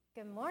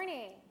Good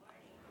morning.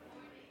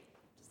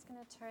 Just going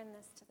to turn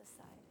this to the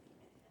side.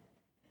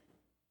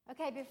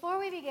 Okay, before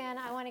we begin,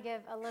 I want to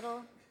give a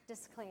little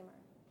disclaimer.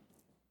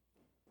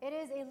 It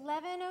is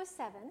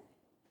 11:07.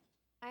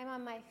 I'm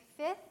on my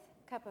 5th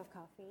cup of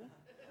coffee,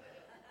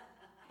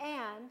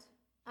 and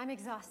I'm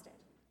exhausted.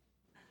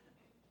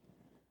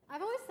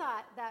 I've always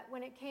thought that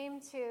when it came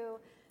to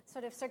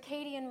sort of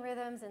circadian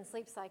rhythms and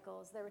sleep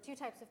cycles, there were two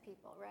types of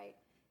people, right?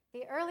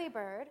 The early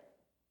bird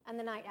and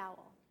the night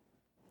owl.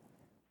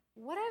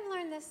 What I've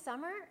learned this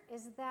summer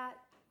is that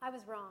I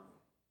was wrong,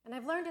 and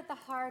I've learned it the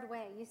hard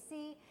way. You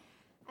see,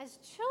 as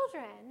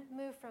children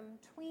move from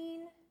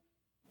tween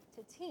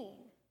to teen,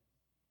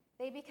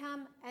 they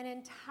become an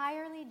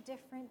entirely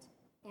different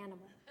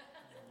animal.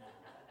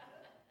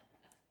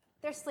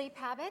 Their sleep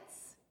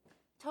habits,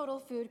 total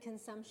food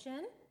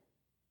consumption,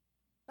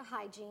 the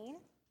hygiene.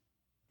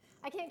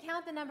 I can't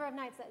count the number of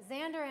nights that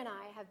Xander and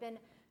I have been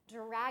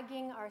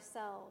dragging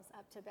ourselves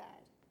up to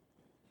bed,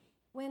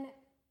 when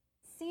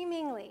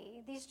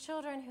seemingly these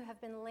children who have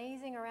been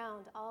lazing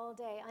around all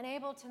day,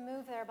 unable to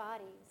move their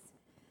bodies,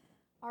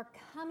 are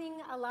coming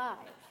alive.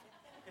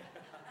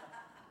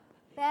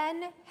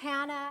 Ben,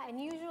 Hannah,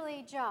 and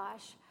usually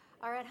Josh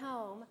are at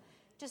home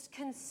just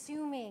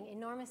consuming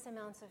enormous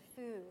amounts of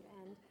food,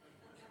 and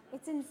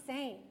it's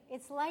insane.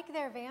 It's like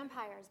they're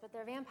vampires, but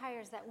they're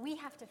vampires that we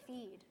have to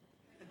feed.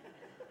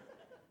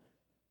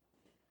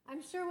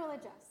 I'm sure we'll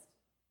adjust,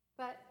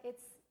 but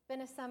it's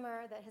been a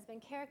summer that has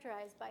been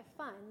characterized by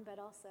fun, but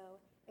also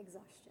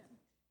exhaustion.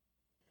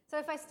 So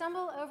if I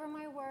stumble over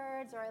my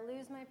words or I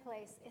lose my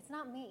place, it's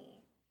not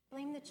me.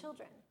 Blame the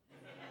children.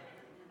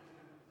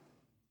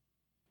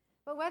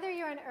 But whether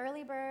you're an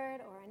early bird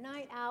or a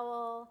night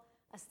owl,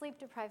 a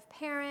sleep-deprived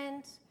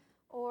parent,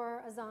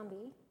 or a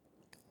zombie,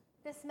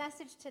 this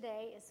message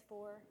today is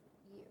for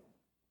you.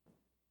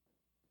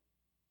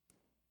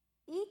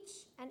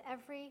 Each and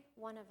every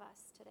one of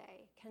us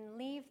today can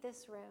leave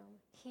this room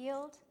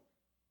healed,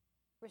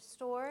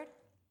 restored,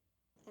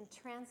 and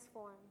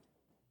transformed.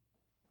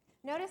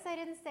 Notice I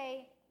didn't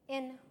say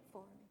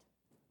informed.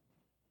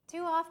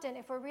 Too often,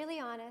 if we're really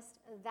honest,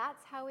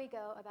 that's how we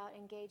go about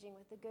engaging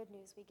with the good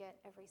news we get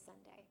every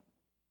Sunday,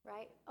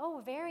 right?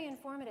 Oh, very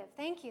informative.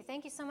 Thank you.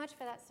 Thank you so much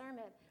for that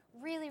sermon.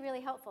 Really,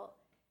 really helpful.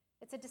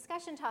 It's a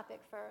discussion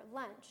topic for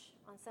lunch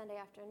on Sunday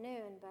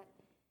afternoon, but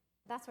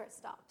that's where it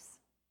stops.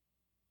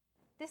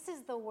 This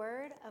is the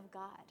Word of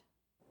God.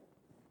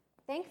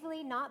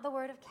 Thankfully, not the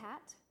word of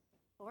Kat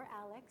or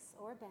Alex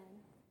or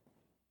Ben,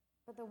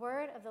 but the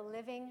word of the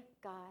living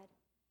God.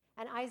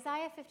 And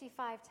Isaiah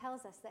 55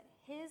 tells us that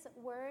his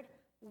word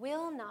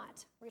will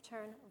not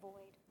return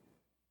void.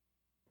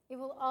 It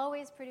will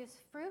always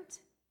produce fruit,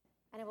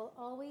 and it will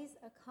always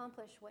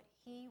accomplish what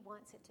he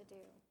wants it to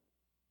do.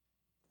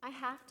 I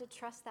have to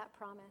trust that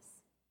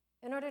promise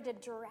in order to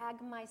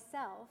drag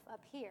myself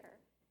up here,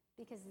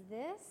 because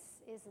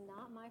this is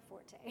not my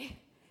forte,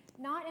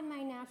 not in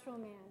my natural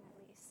man,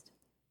 at least.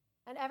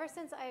 And ever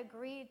since I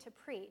agreed to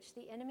preach,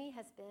 the enemy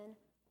has been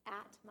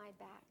at my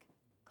back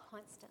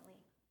constantly,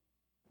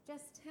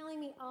 just telling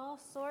me all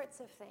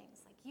sorts of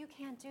things, like, you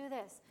can't do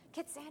this.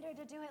 Get Xander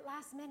to do it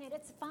last minute.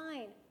 It's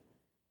fine.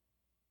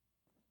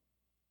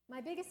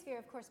 My biggest fear,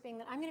 of course, being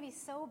that I'm going to be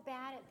so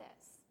bad at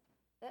this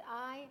that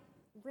I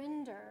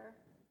render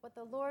what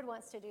the Lord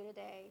wants to do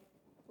today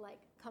like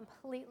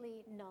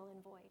completely null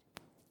and void.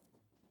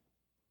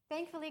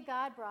 Thankfully,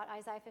 God brought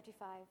Isaiah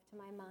 55 to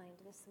my mind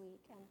this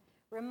week and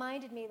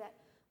reminded me that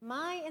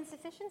my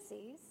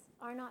insufficiencies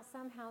are not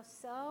somehow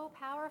so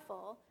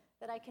powerful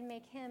that I can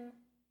make him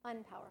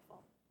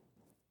unpowerful.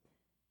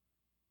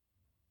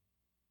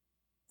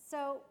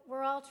 So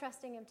we're all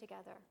trusting him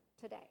together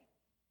today.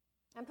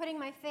 I'm putting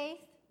my faith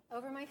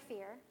over my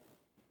fear,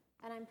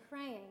 and I'm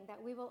praying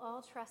that we will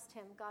all trust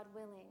him, God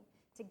willing,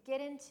 to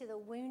get into the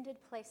wounded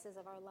places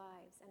of our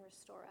lives and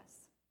restore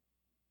us.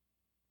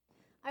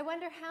 I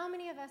wonder how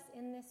many of us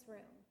in this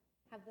room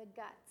have the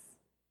guts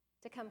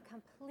to come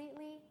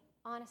completely,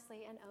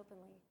 honestly, and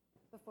openly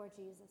before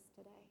Jesus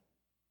today.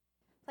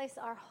 Place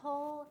our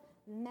whole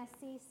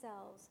messy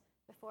selves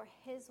before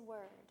his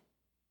word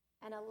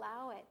and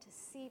allow it to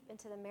seep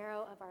into the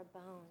marrow of our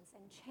bones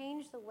and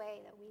change the way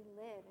that we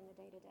live in the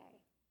day-to-day.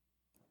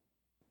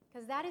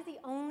 Because that is the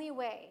only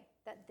way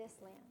that this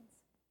lands.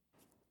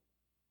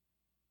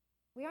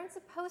 We aren't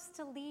supposed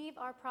to leave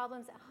our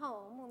problems at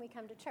home when we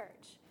come to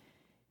church,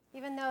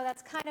 even though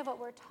that's kind of what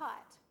we're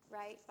taught,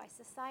 right, by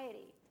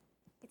society.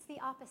 It's the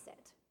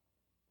opposite.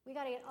 We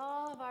got to get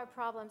all of our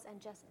problems and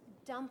just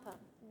dump them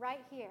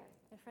right here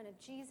in front of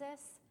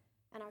Jesus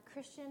and our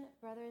Christian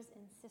brothers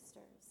and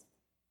sisters.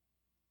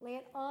 Lay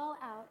it all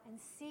out and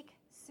seek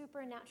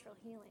supernatural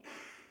healing.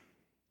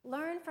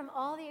 Learn from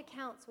all the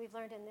accounts we've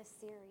learned in this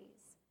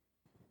series,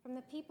 from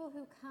the people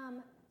who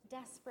come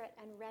desperate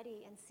and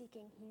ready and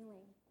seeking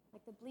healing,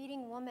 like the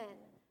bleeding woman,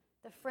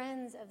 the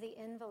friends of the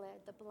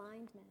invalid, the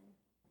blind men.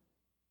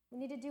 We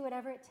need to do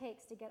whatever it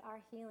takes to get our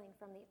healing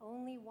from the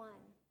only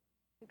one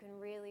who can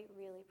really,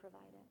 really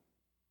provide it.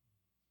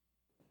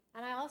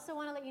 And I also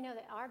want to let you know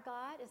that our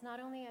God is not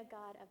only a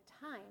God of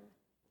time,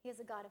 He is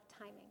a God of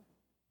timing.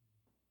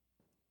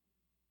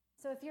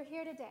 So if you're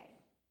here today,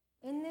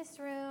 in this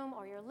room,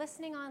 or you're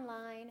listening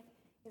online,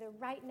 either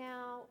right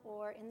now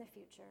or in the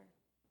future,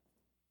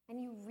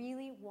 and you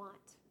really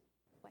want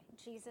what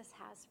Jesus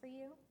has for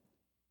you,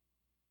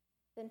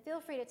 then feel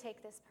free to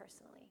take this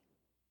personally.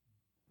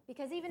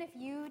 Because even if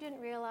you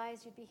didn't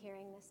realize you'd be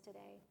hearing this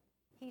today,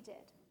 he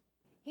did.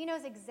 He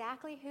knows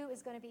exactly who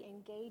is going to be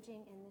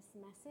engaging in this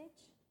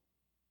message.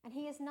 And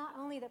he has not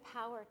only the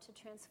power to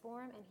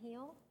transform and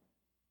heal,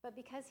 but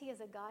because he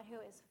is a God who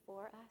is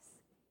for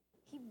us,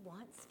 he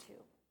wants to.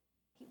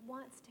 He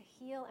wants to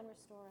heal and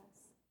restore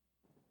us.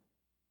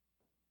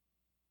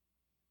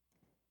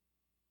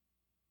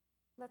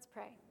 Let's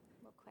pray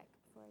real quick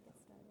before I get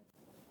started.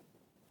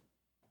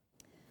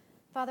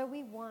 Father,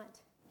 we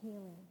want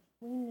healing.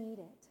 We need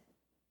it.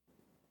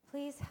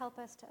 Please help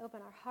us to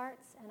open our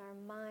hearts and our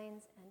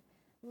minds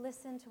and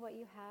listen to what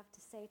you have to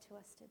say to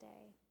us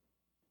today.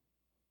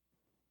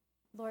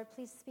 Lord,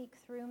 please speak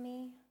through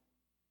me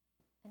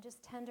and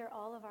just tender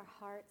all of our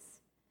hearts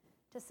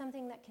to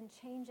something that can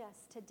change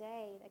us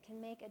today, that can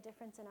make a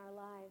difference in our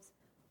lives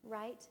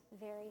right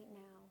very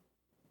now.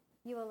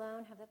 You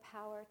alone have the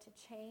power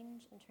to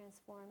change and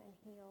transform and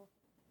heal.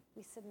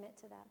 We submit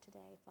to that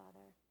today,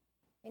 Father.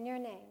 In your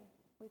name,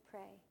 we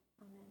pray.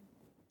 Amen.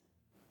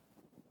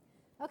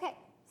 Okay,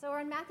 so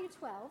we're in Matthew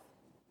 12,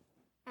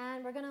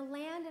 and we're going to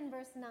land in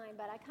verse 9,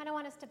 but I kind of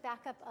want us to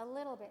back up a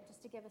little bit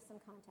just to give us some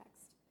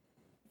context.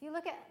 If you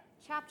look at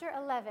chapter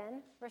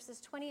 11, verses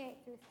 28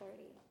 through 30,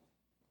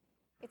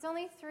 it's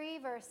only 3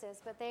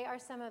 verses, but they are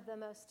some of the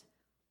most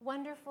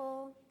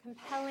wonderful,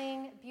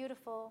 compelling,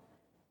 beautiful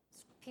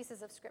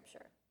pieces of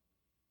Scripture.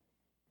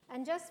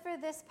 And just for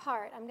this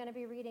part, I'm going to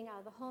be reading out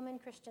of the Holman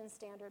Christian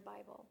Standard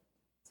Bible.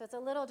 So it's a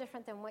little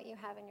different than what you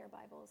have in your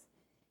Bibles.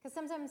 Because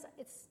sometimes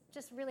it's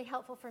just really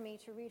helpful for me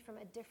to read from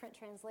a different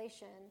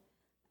translation,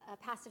 a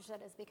passage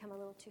that has become a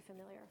little too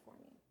familiar for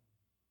me.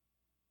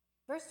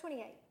 Verse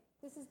 28,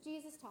 this is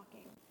Jesus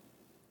talking.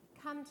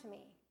 Come to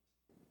me,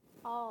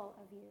 all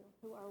of you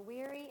who are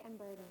weary and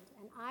burdened,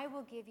 and I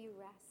will give you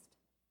rest.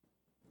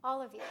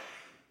 All of you,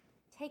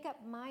 take up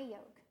my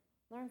yoke.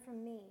 Learn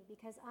from me,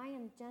 because I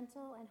am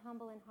gentle and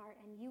humble in heart,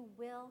 and you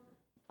will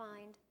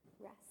find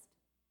rest.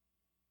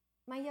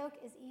 My yoke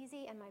is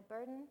easy and my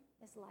burden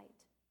is light.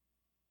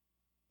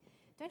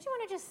 Don't you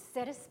want to just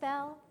sit a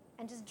spell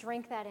and just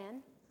drink that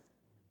in?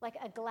 Like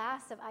a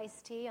glass of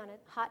iced tea on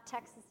a hot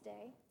Texas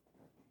day?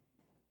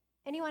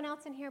 Anyone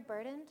else in here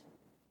burdened?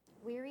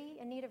 Weary,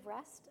 in need of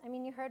rest? I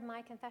mean, you heard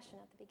my confession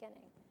at the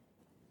beginning.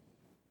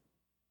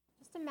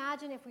 Just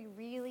imagine if we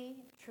really,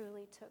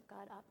 truly took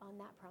God up on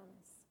that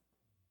promise.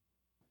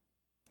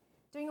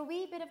 Doing a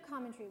wee bit of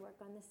commentary work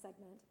on this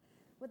segment,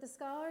 what the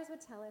scholars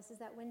would tell us is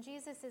that when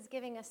Jesus is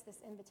giving us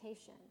this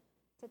invitation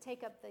to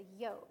take up the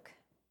yoke,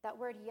 that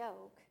word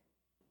yoke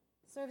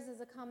serves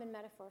as a common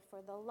metaphor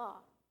for the law,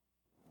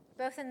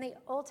 both in the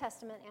Old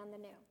Testament and the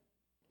New.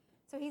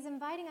 So he's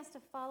inviting us to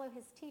follow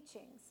his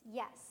teachings,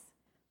 yes,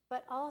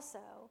 but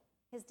also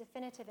his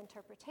definitive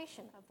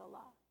interpretation of the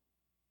law.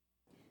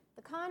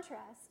 The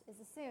contrast is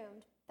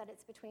assumed that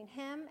it's between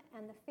him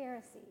and the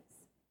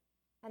Pharisees.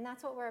 And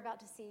that's what we're about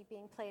to see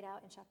being played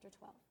out in chapter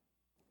 12.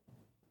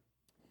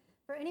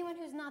 For anyone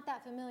who's not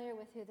that familiar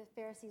with who the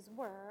Pharisees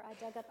were, I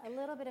dug up a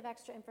little bit of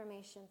extra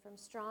information from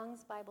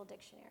Strong's Bible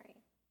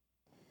Dictionary.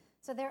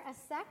 So they're a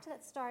sect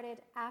that started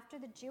after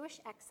the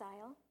Jewish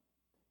exile.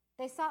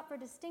 They sought for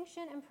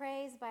distinction and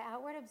praise by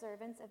outward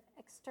observance of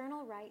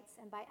external rites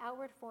and by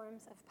outward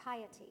forms of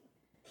piety,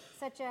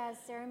 such as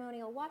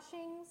ceremonial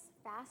washings,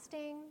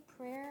 fasting,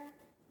 prayer,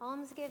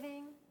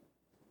 almsgiving.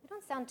 They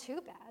don't sound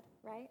too bad,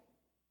 right?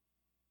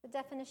 The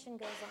definition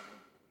goes on.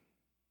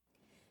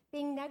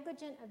 Being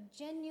negligent of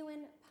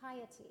genuine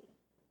piety,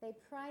 they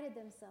prided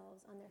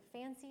themselves on their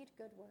fancied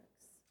good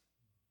works.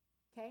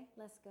 Okay,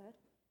 less good.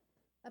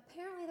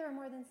 Apparently there were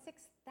more than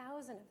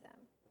 6,000 of them,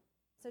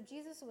 so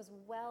Jesus was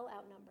well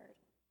outnumbered.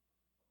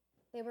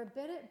 They were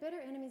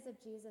bitter enemies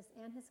of Jesus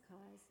and his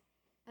cause,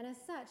 and as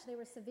such, they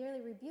were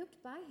severely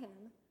rebuked by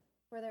him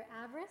for their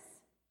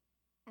avarice,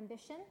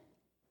 ambition,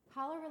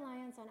 hollow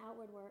reliance on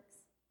outward works,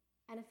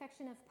 an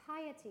affection of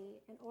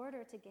piety in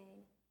order to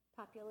gain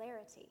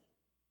popularity.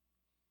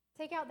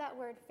 Take out that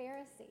word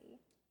Pharisee,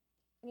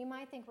 and you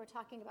might think we're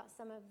talking about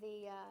some of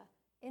the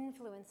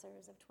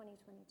influencers of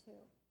 2022.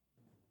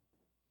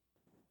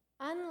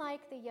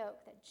 Unlike the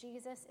yoke that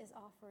Jesus is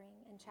offering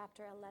in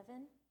chapter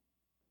 11,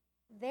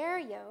 their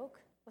yoke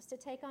was to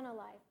take on a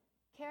life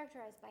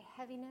characterized by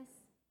heaviness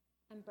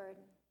and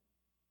burden.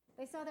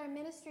 They saw their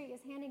ministry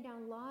as handing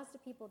down laws to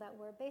people that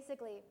were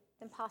basically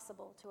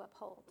impossible to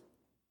uphold.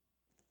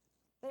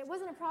 But it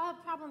wasn't a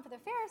problem for the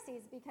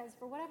Pharisees because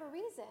for whatever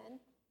reason,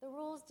 the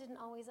rules didn't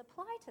always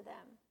apply to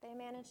them. They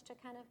managed to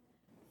kind of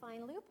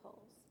find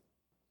loopholes.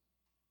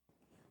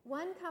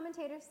 One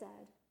commentator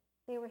said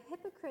they were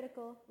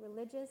hypocritical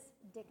religious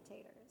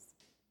dictators,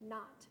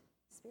 not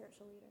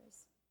spiritual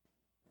leaders.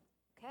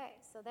 Okay,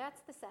 so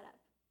that's the setup.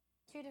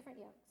 2 different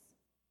yokes.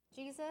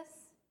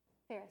 Jesus,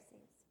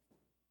 Pharisees.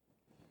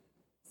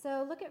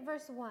 So look at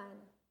verse 1.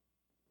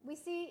 we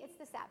see it's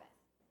the Sabbath.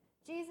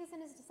 Jesus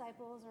and his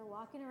disciples are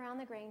walking around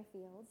the grain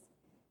fields,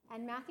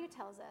 and Matthew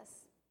tells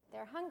us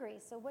they're hungry.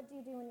 So what do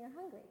you do when you're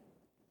hungry?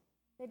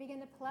 They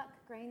begin to pluck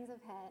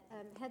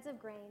heads of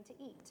grain to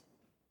eat.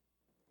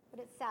 But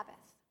it's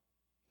Sabbath.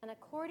 And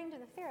according to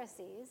the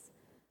Pharisees,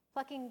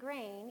 plucking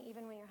grain,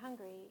 even when you're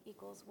hungry,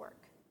 equals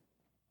work.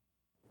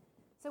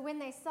 So when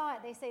they saw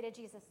it, they say to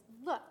Jesus,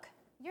 "Look,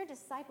 your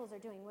disciples are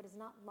doing what is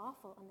not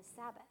lawful on the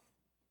Sabbath."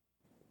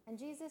 And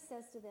Jesus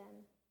says to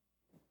them,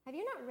 "Have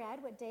you not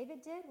read what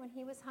David did when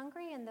he was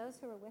hungry and those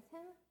who were with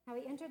him? How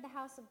he entered the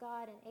house of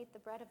God and ate the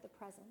bread of the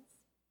presence,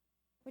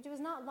 which it was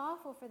not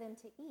lawful for them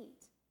to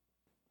eat,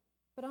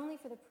 but only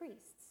for the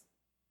priests?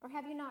 Or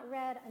have you not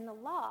read in the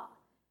law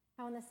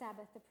how on the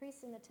Sabbath the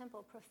priests in the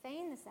temple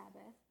profane the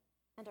Sabbath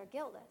and are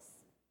guiltless?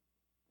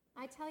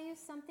 I tell you,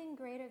 something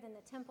greater than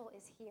the temple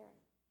is here.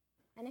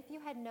 And if you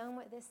had known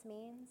what this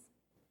means,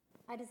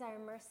 I desire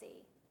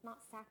mercy,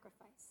 not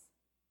sacrifice,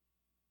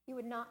 you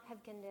would not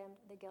have condemned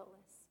the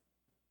guiltless.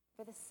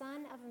 For the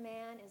Son of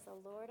Man is the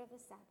Lord of the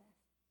Sabbath."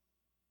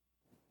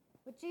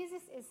 What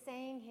Jesus is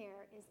saying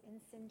here is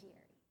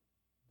incendiary.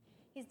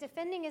 He's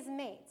defending his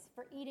mates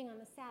for eating on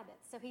the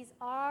Sabbath, so he's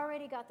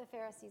already got the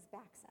Pharisees'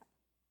 backs up.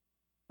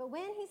 But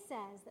when he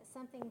says that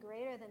something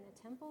greater than the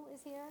temple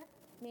is here,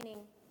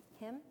 meaning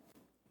him,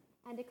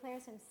 and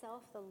declares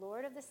himself the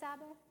Lord of the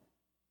Sabbath,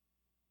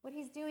 what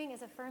he's doing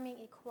is affirming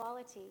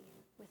equality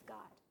with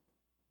God.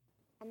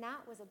 And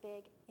that was a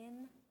big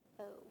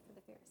N-O for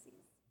the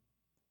Pharisees.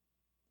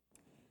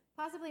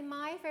 Possibly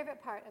my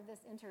favorite part of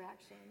this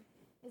interaction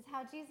is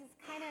how Jesus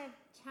kind of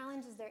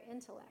challenges their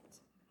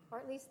intellect, or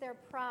at least their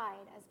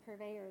pride as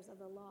purveyors of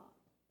the law.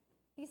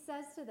 He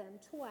says to them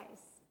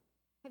twice,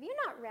 "Have you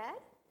not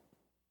read?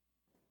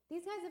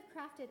 These guys have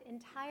crafted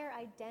entire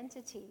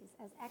identities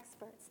as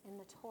experts in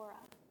the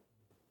Torah.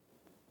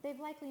 They've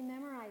likely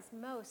memorized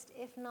most,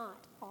 if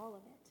not all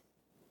of it."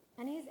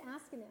 And he's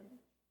asking them,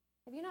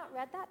 "Have you not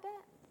read that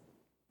bit?"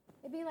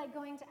 It'd be like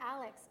going to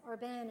Alex or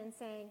Ben and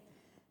saying,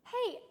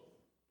 "Hey,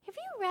 have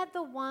you read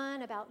the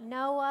one about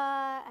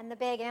Noah and the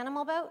big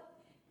animal boat?"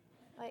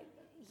 Like,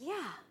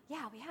 yeah,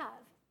 we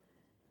have.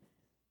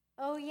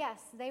 Oh,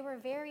 yes, they were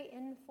very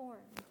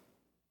informed.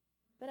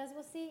 But as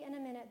we'll see in a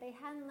minute, they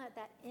hadn't let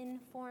that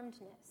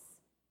informedness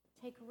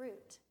take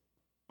root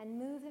and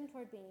move them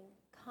toward being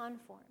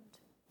conformed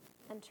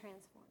and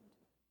transformed.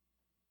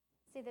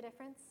 See the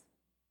difference?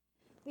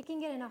 We can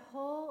get in a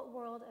whole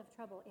world of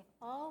trouble if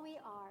all we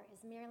are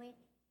is merely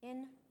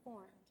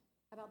informed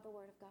about the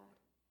Word of God.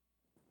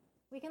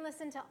 We can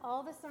listen to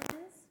all the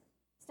sermons,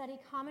 study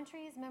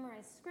commentaries,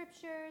 memorize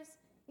scriptures,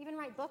 even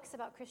write books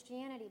about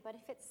Christianity, but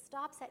if it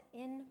stops at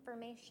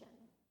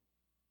information,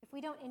 if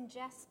we don't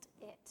ingest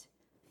it,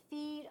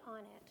 feed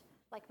on it,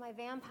 like my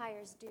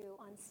vampires do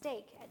on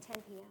steak at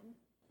 10 p.m.,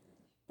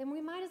 then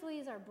we might as well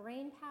use our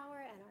brain power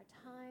and our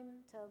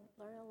time to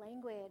learn a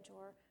language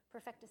or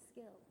perfect a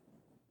skill.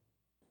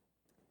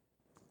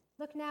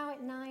 Look now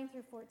at 9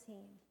 through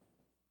 14.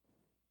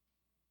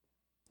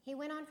 He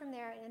went on from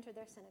there and entered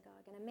their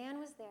synagogue, and a man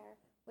was there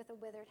with a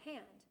withered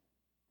hand.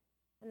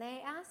 And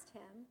they asked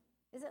him,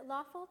 "Is it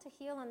lawful to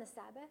heal on the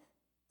Sabbath?"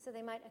 So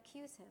they might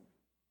accuse him.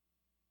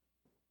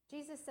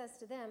 Jesus says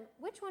to them,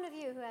 "Which one of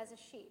you who has a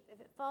sheep, if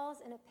it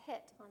falls in a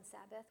pit on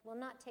Sabbath, will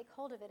not take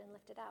hold of it and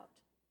lift it out?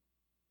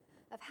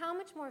 Of how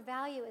much more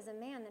value is a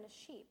man than a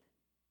sheep?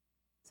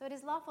 So it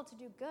is lawful to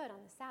do good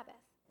on the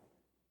Sabbath."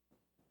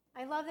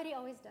 I love that he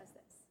always does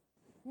this.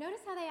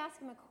 Notice how they ask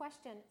him a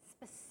question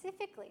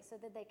specifically so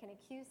that they can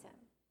accuse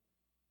him.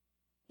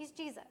 He's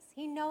Jesus.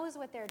 He knows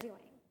what they're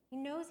doing. He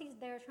knows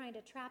they're trying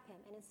to trap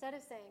him. And instead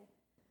of saying,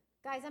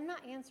 "Guys, I'm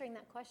not answering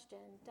that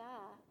question.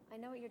 Duh, I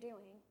know what you're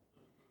doing,"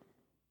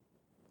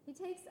 he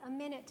takes a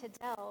minute to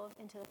delve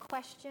into the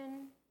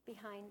question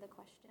behind the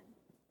question.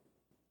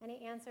 And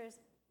he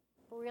answers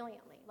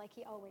brilliantly, like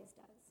he always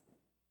does.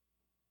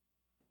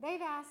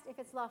 They've asked if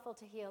it's lawful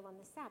to heal on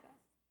the Sabbath.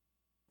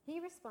 He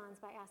responds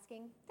by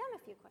asking them a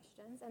few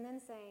questions and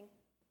then saying,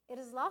 "It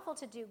is lawful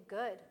to do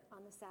good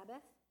on the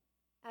Sabbath,"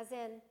 as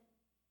in,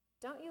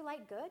 don't you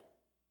like good?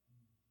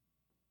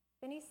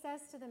 Then he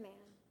says to the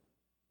man,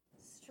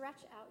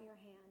 "Stretch out your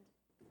hand."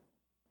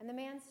 And the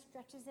man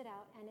stretches it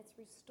out, and it's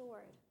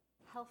restored,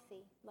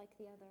 healthy like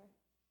the other.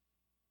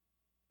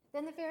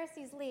 Then the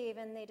Pharisees leave,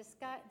 and they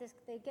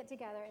get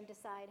together and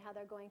decide how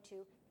they're going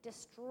to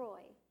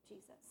destroy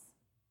Jesus.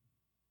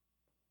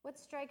 What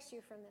strikes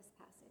you from this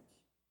passage?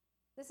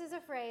 This is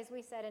a phrase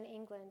we said in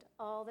England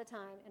all the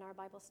time in our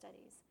Bible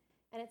studies,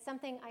 and it's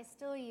something I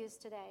still use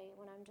today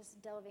when I'm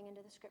just delving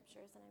into the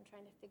scriptures and I'm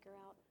trying to figure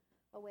out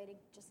a way to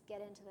just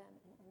get into them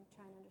and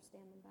try and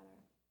understand them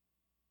better.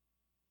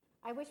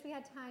 I wish we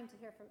had time to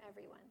hear from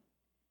everyone.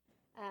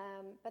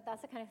 But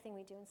that's the kind of thing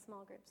we do in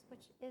small groups,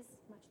 which is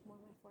much more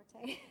my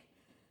forte.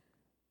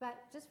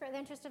 But just for the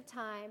interest of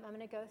time, I'm going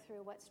to go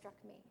through what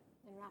struck me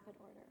in rapid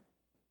order.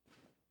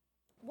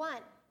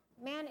 1,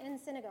 man in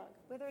synagogue,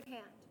 withered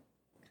hand,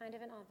 kind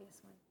of an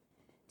obvious one.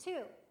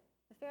 2,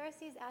 the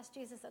Pharisees asked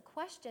Jesus a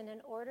question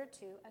in order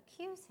to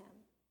accuse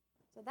him.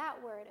 So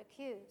that word,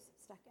 accuse,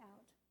 stuck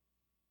out.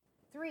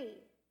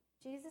 3,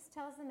 Jesus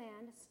tells the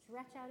man to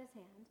stretch out his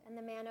hand, and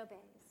the man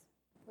obeys,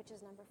 which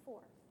is number 4.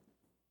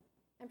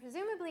 And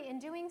presumably in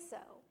doing so,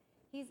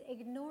 he's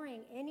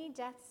ignoring any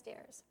death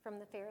stares from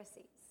the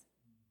Pharisees,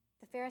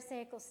 the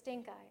Pharisaical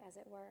stink eye, as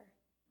it were.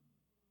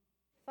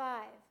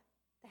 5,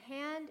 the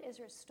hand is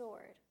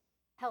restored,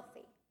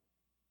 healthy.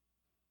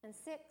 And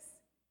 6,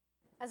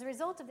 as a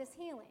result of this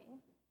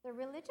healing, the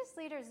religious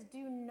leaders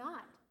do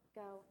not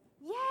go,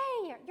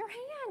 "Yay, your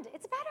hand,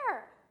 it's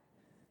better."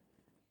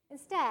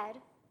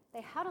 Instead,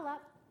 they huddle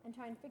up and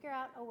try and figure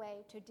out a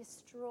way to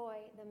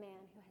destroy the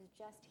man who has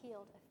just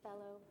healed a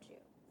fellow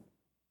Jew.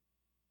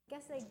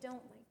 Guess they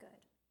don't like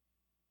good.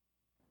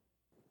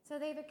 So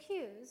they've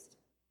accused,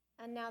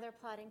 and now they're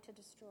plotting to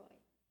destroy.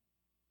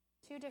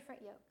 2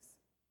 different yokes.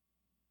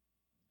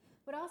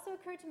 What also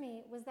occurred to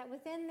me was that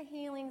within the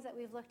healings that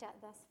we've looked at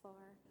thus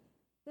far,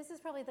 this is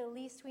probably the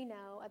least we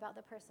know about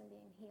the person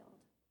being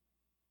healed.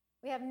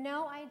 We have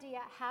no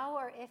idea how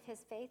or if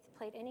his faith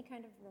played any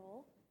kind of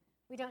role.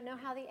 We don't know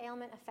how the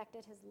ailment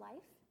affected his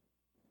life,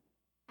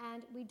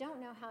 and we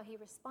don't know how he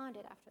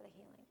responded after the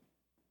healing.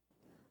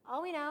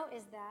 All we know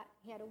is that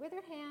he had a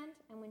withered hand,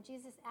 and when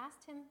Jesus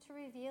asked him to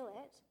reveal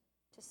it,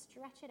 to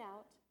stretch it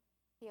out,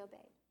 he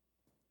obeyed.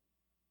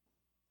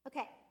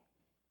 Okay,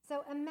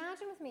 so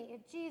imagine with me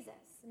if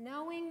Jesus,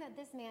 knowing that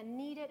this man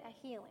needed a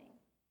healing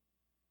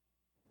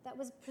that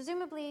was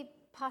presumably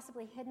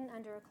possibly hidden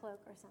under a cloak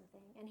or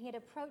something, and he had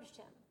approached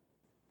him,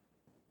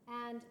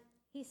 and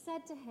he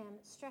said to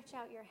him, "Stretch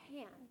out your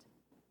hand."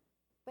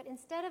 But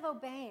instead of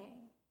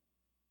obeying,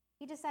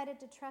 he decided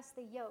to trust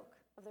the yoke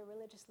of the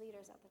religious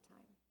leaders at the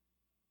time.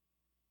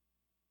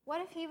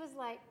 What if he was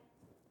like,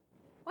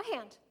 "What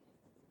hand?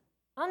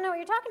 I don't know what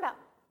you're talking about.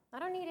 I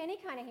don't need any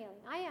kind of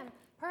healing. I am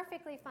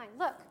perfectly fine.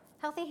 Look,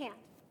 healthy hand."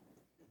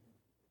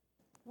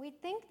 We'd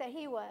think that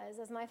he was,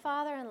 as my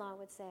father-in-law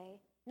would say,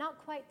 not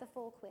quite the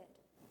full quid.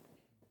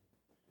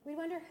 We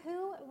wonder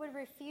who would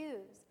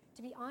refuse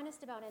to be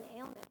honest about an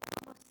ailment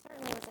that most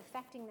certainly was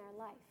affecting their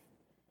life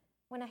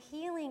when a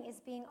healing is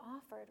being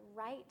offered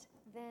right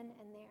then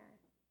and there.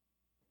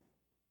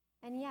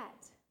 And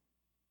yet,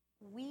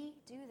 we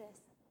do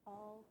this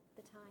all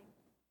the time.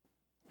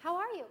 "How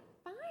are you?"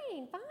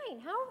 "Fine, fine.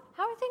 How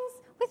are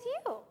things with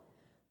you?"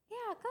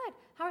 "Yeah, good.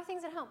 How are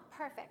things at home?"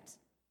 "Perfect.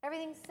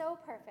 Everything's so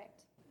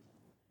perfect."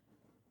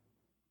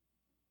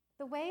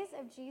 The ways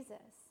of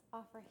Jesus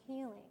offer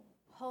healing,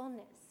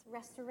 wholeness,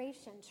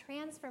 restoration,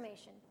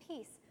 transformation,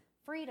 peace,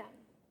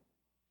 freedom.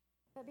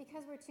 But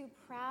because we're too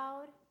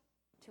proud,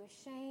 too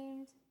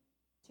ashamed,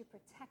 too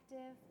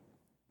protective,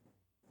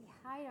 we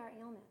hide our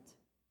ailment.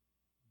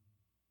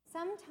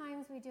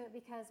 Sometimes we do it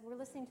because we're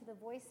listening to the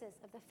voices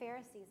of the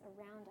Pharisees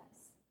around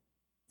us.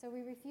 So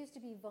we refuse to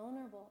be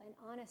vulnerable and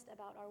honest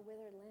about our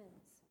withered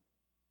limbs.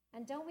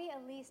 And don't we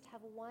at least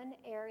have one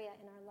area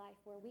in our life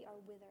where we are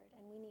withered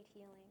and we need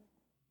healing?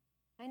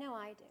 I know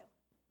I do.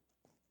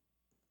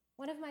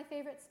 One of my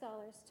favorite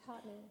scholars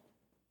taught me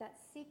that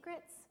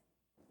secrets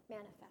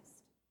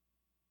manifest.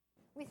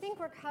 We think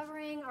we're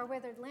covering our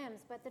withered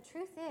limbs, but the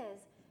truth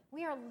is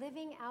we are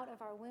living out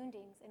of our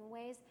woundings in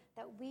ways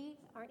that we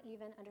aren't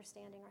even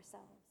understanding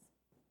ourselves.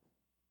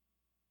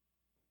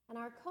 And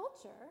our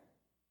culture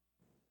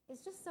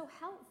is just so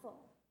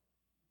helpful.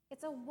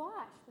 It's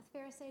awash with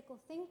Pharisaical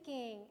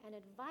thinking and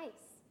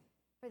advice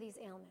for these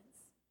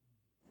ailments.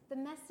 The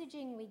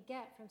messaging we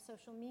get from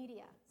social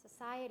media,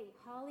 society,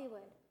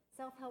 Hollywood,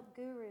 self-help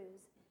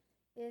gurus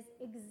is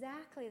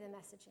exactly the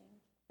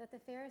messaging that the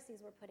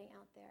Pharisees were putting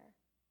out there.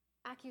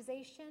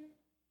 Accusation,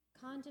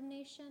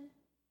 condemnation,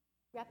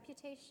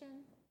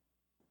 reputation.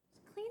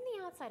 Just clean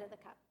the outside of the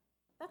cup.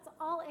 That's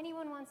all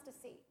anyone wants to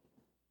see.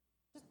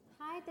 Just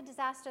hide the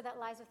disaster that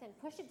lies within.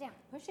 Push it down,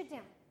 push it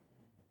down.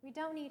 We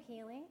don't need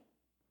healing.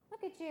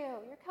 Look at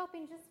you, you're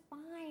coping just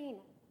fine.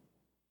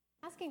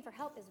 Asking for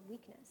help is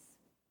weakness.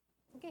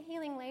 We'll get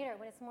healing later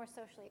when it's more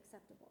socially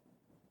acceptable.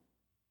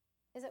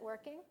 Is it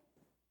working?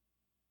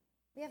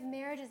 We have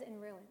marriages in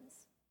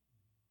ruins.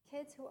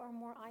 Kids who are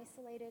more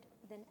isolated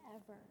than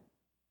ever.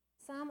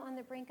 Some on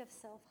the brink of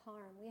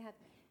self-harm. We have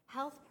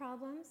health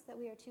problems that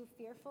we are too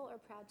fearful or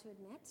proud to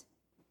admit.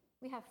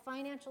 We have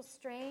financial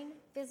strain,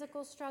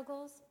 physical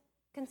struggles,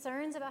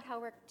 concerns about how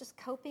we're just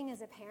coping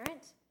as a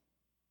parent,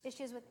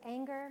 issues with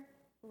anger,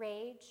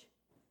 rage,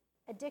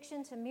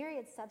 addiction to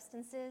myriad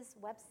substances,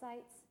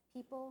 websites,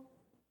 people.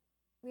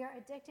 We are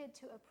addicted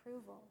to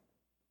approval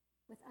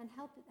with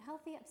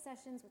unhealthy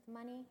obsessions with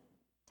money,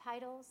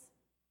 titles,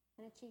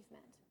 and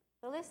achievement.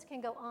 The list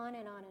can go on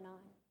and on and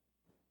on.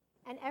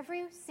 And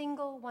every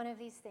single one of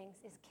these things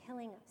is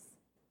killing us,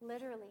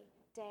 literally,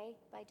 day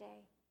by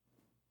day.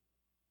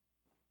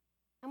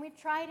 And we've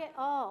tried it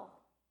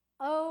all.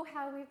 Oh,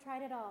 how we've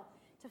tried it all.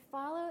 To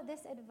follow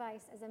this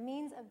advice as a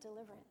means of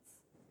deliverance.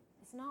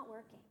 It's not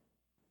working.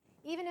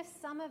 Even if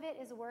some of it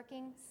is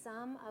working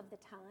some of the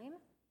time,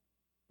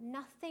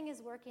 nothing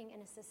is working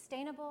in a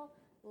sustainable,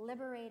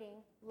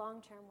 liberating,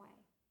 long-term way.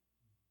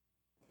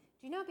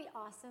 Do you know what would be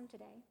awesome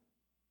today?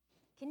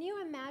 Can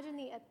you imagine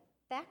the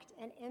effect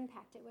and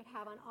impact it would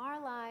have on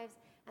our lives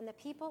and the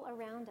people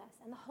around us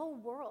and the whole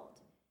world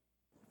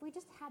if we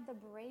just had the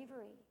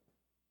bravery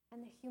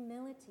and the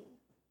humility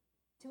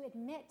to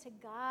admit to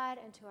God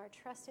and to our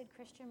trusted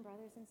Christian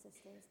brothers and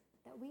sisters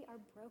that we are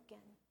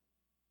broken,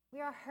 we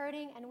are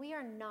hurting, and we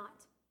are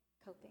not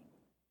coping.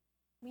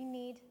 We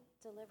need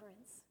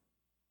deliverance.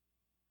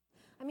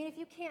 I mean, if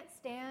you can't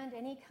stand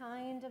any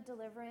kind of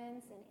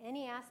deliverance in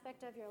any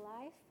aspect of your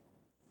life,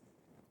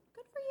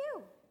 good for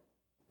you.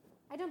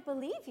 I don't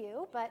believe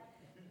you, but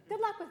good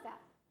luck with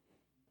that.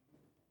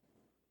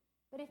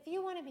 But if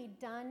you want to be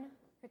done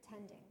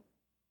pretending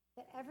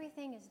that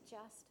everything is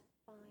just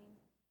fine,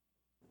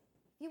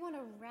 if you want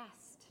to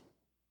rest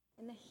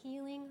in the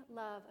healing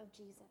love of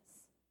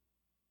Jesus,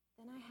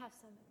 then I have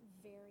some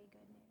very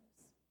good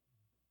news.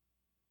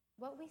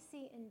 What we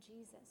see in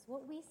Jesus,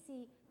 what we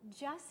see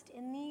just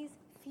in these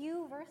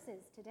few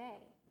verses today,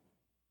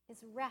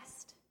 is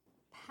rest,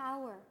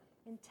 power,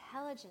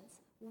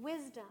 intelligence,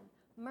 wisdom,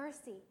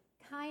 mercy,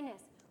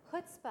 kindness,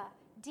 chutzpah,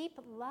 deep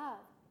love,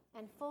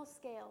 and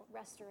full-scale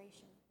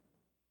restoration.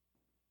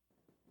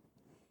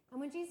 And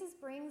when Jesus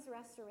brings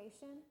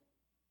restoration,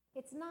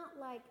 it's not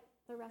like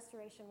the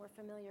restoration we're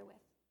familiar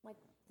with, like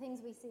things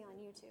we see on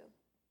YouTube.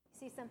 You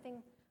see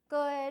something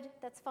good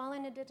that's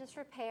fallen into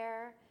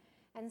disrepair,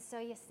 and so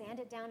you sand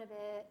it down a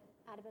bit,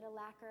 add a bit of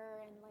lacquer,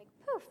 and like,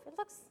 poof, it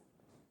looks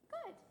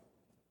good.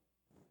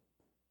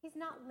 He's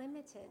not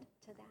limited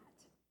to that,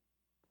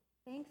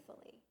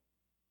 thankfully.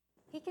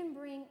 He can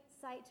bring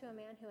sight to a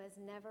man who has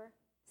never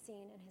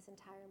seen in his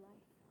entire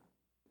life.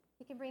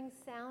 He can bring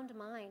sound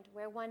mind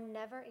where one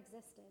never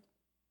existed.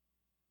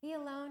 He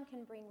alone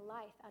can bring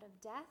life out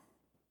of death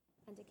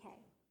and decay.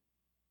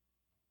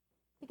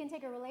 He can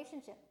take a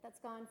relationship that's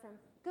gone from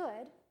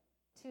good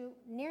to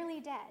nearly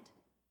dead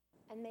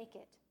and make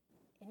it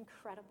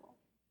incredible.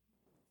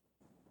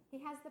 He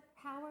has the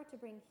power to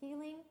bring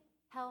healing,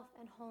 health,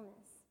 and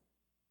wholeness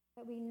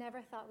that we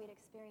never thought we'd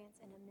experience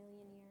in a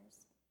million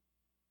years.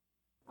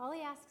 All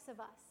he asks of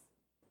us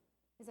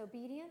is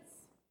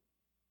obedience,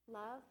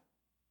 love,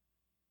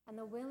 and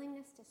the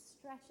willingness to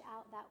stretch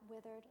out that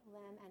withered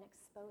limb and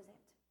expose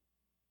it.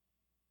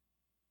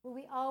 Will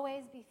we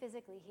always be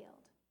physically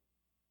healed?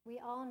 We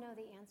all know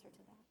the answer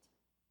to that.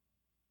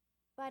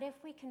 But if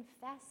we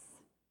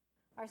confess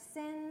our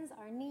sins,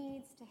 our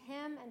needs to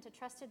him and to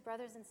trusted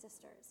brothers and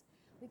sisters,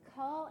 we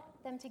call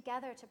them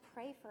together to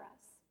pray for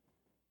us,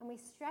 and we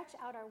stretch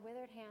out our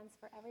withered hands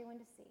for everyone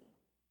to see,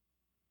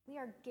 we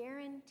are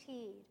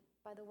guaranteed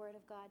by the word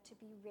of God to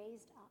be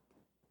raised up,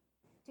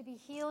 to be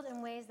healed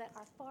in ways that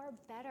are far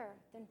better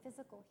than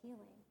physical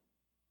healing.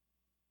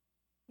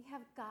 We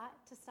have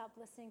got to stop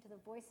listening to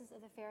the voices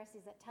of the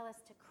Pharisees that tell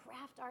us to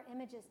craft our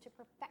images to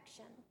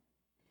perfection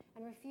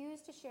and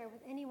refuse to share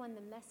with anyone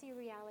the messy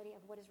reality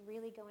of what is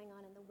really going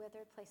on in the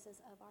withered places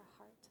of our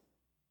heart.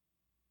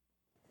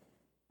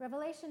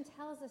 Revelation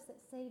tells us that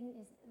Satan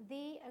is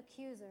the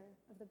accuser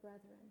of the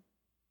brethren.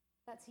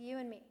 That's you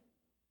and me.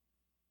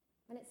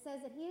 And it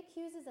says that he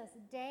accuses us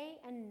day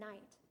and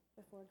night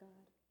before God.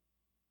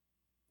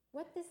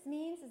 What this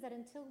means is that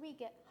until we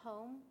get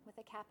home with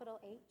a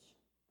capital H,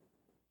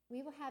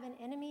 we will have an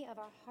enemy of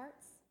our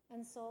hearts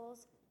and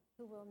souls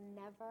who will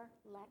never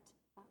let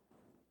up.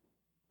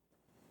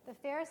 The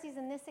Pharisees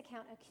in this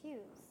account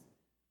accuse.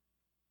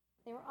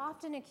 They were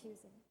often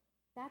accusing.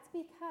 That's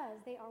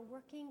because they are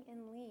working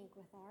in league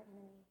with our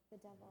enemy, the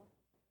devil,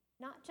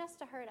 not just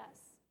to hurt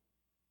us.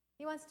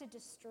 He wants to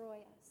destroy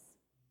us.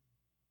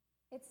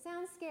 It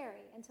sounds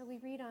scary until we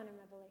read on in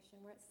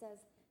Revelation where it says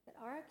that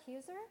our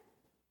accuser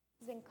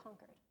has been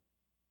conquered.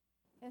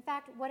 In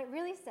fact, what it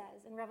really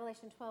says in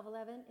Revelation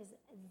 12:11 is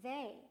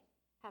they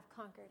have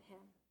conquered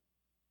him.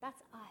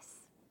 That's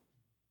us.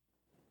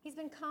 He's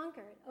been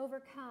conquered,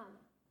 overcome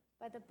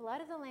by the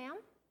blood of the Lamb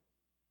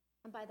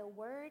and by the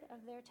word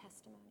of their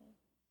testimony.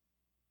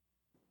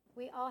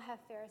 We all have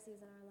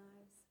Pharisees in our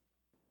lives,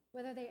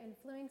 whether they're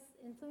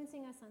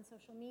influencing us on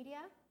social media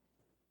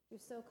through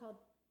so-called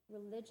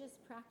religious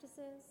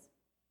practices,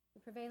 the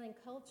prevailing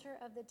culture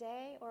of the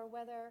day, or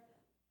whether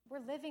we're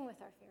living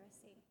with our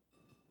Pharisee.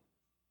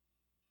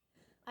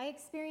 I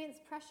experience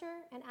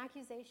pressure and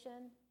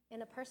accusation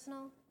in a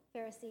personal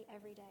Pharisee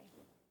every day.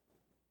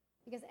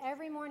 Because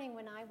every morning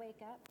when I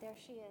wake up, there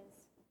she is,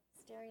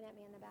 staring at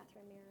me in the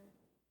bathroom mirror.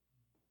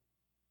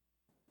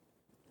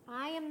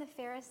 I am the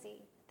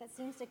Pharisee that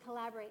seems to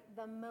collaborate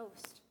the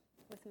most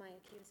with my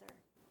accuser.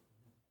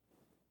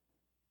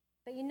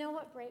 But you know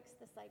what breaks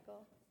the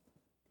cycle?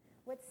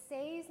 What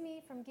saves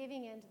me from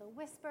giving in to the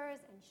whispers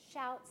and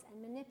shouts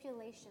and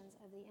manipulations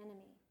of the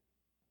enemy?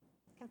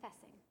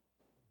 Confessing.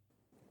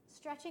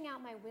 Stretching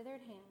out my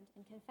withered hand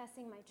and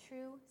confessing my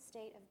true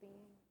state of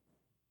being.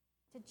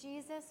 To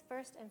Jesus,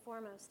 first and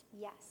foremost,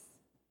 yes.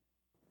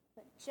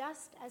 But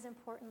just as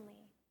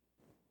importantly,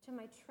 to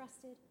my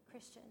trusted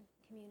Christian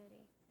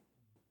community.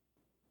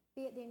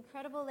 Be it the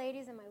incredible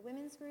ladies in my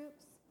women's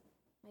groups,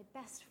 my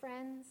best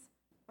friends,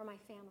 or my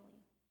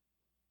family.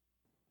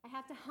 I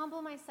have to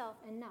humble myself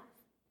enough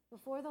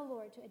before the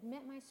Lord to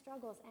admit my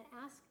struggles and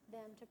ask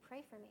them to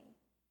pray for me.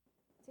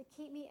 to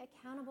keep me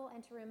accountable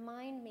and to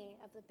remind me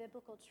of the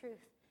biblical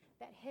truth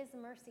that his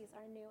mercies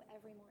are new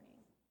every morning.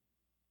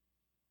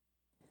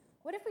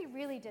 What if we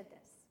really did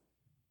this?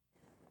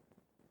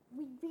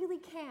 We really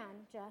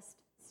can just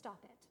stop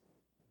it.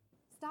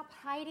 Stop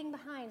hiding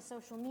behind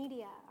social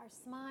media, our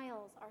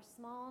smiles, our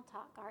small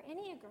talk, our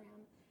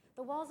Enneagram,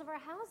 the walls of our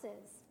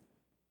houses,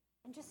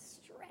 and just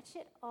stretch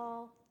it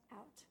all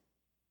out.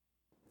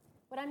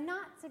 What I'm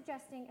not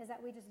suggesting is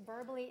that we just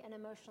verbally and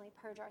emotionally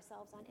purge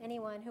ourselves on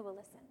anyone who will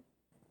listen.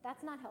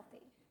 That's not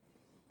healthy.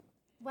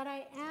 What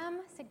I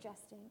am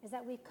suggesting is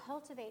that we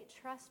cultivate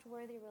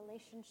trustworthy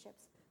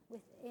relationships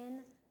within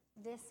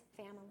this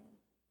family,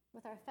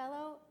 with our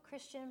fellow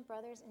Christian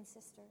brothers and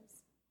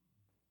sisters.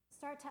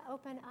 Start to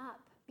open up,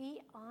 be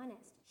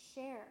honest,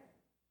 share.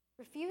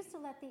 Refuse to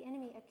let the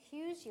enemy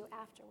accuse you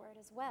afterward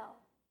as well,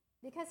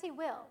 because he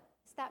will.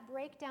 It's that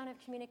breakdown of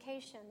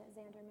communication that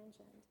Xander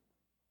mentioned.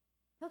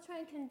 He'll try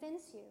and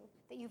convince you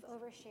that you've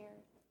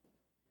overshared,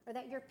 or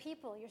that your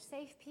people, your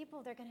safe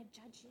people, they're going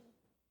to judge you.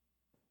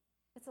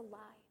 It's a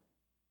lie.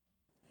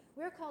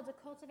 We're called to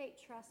cultivate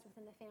trust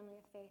within the family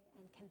of faith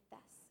and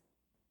confess.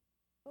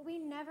 But we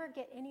never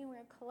get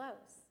anywhere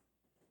close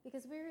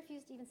because we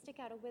refuse to even stick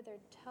out a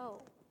withered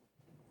toe,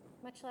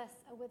 much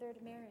less a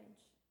withered marriage,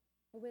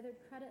 a withered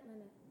credit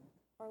limit,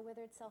 or a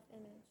withered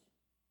self-image.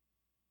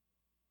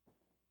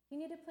 You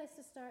need a place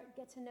to start,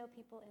 get to know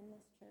people in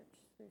this church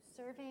through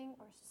serving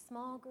or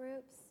small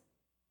groups.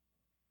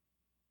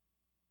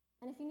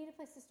 And if you need a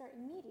place to start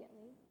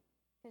immediately,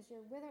 because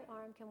your withered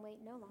arm can wait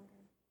no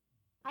longer,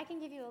 I can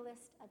give you a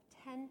list of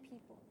 10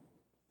 people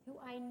who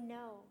I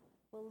know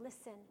will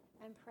listen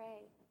and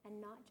pray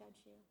and not judge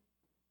you.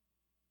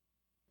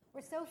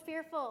 We're so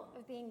fearful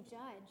of being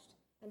judged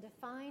and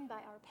defined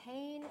by our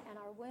pain and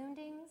our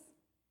woundings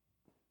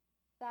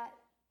that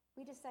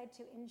we decide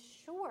to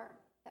ensure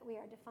that we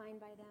are defined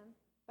by them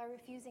by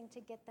refusing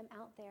to get them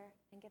out there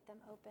and get them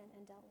open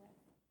and dealt with.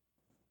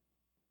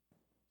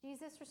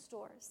 Jesus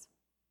restores.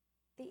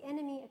 The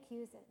enemy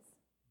accuses.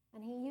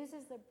 And he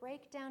uses the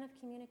breakdown of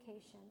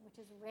communication, which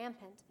is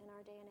rampant in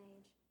our day and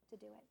age, to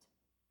do it.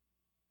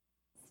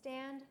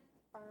 Stand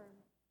firm.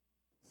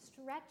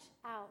 Stretch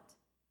out.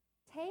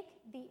 Take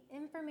the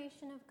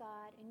information of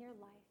God in your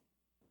life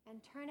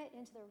and turn it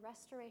into the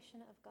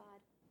restoration of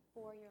God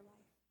for your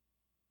life.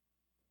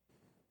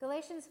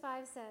 Galatians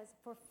 5 says,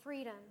 "For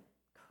freedom,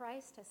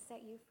 Christ has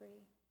set you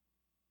free.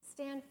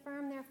 Stand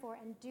firm, therefore,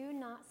 and do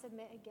not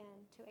submit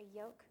again to a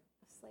yoke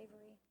of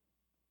slavery.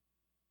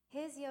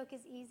 His yoke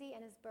is easy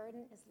and his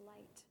burden is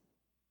light."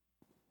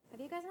 Have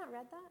you guys not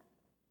read that?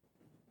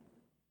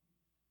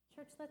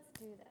 Church, let's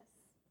do this.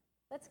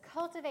 Let's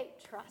cultivate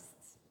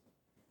trusts.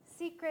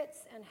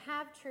 Secrets and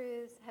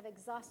half-truths have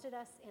exhausted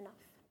us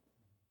enough.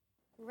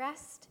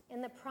 Rest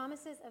in the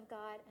promises of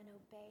God and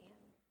obey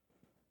him.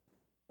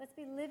 Let's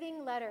be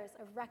living letters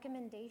of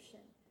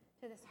recommendation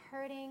to this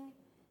hurting,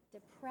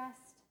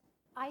 depressed,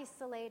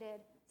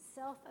 isolated,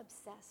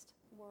 self-obsessed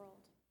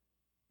world.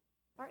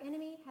 Our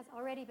enemy has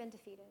already been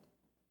defeated.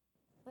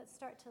 Let's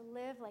start to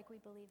live like we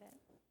believe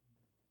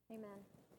it. Amen.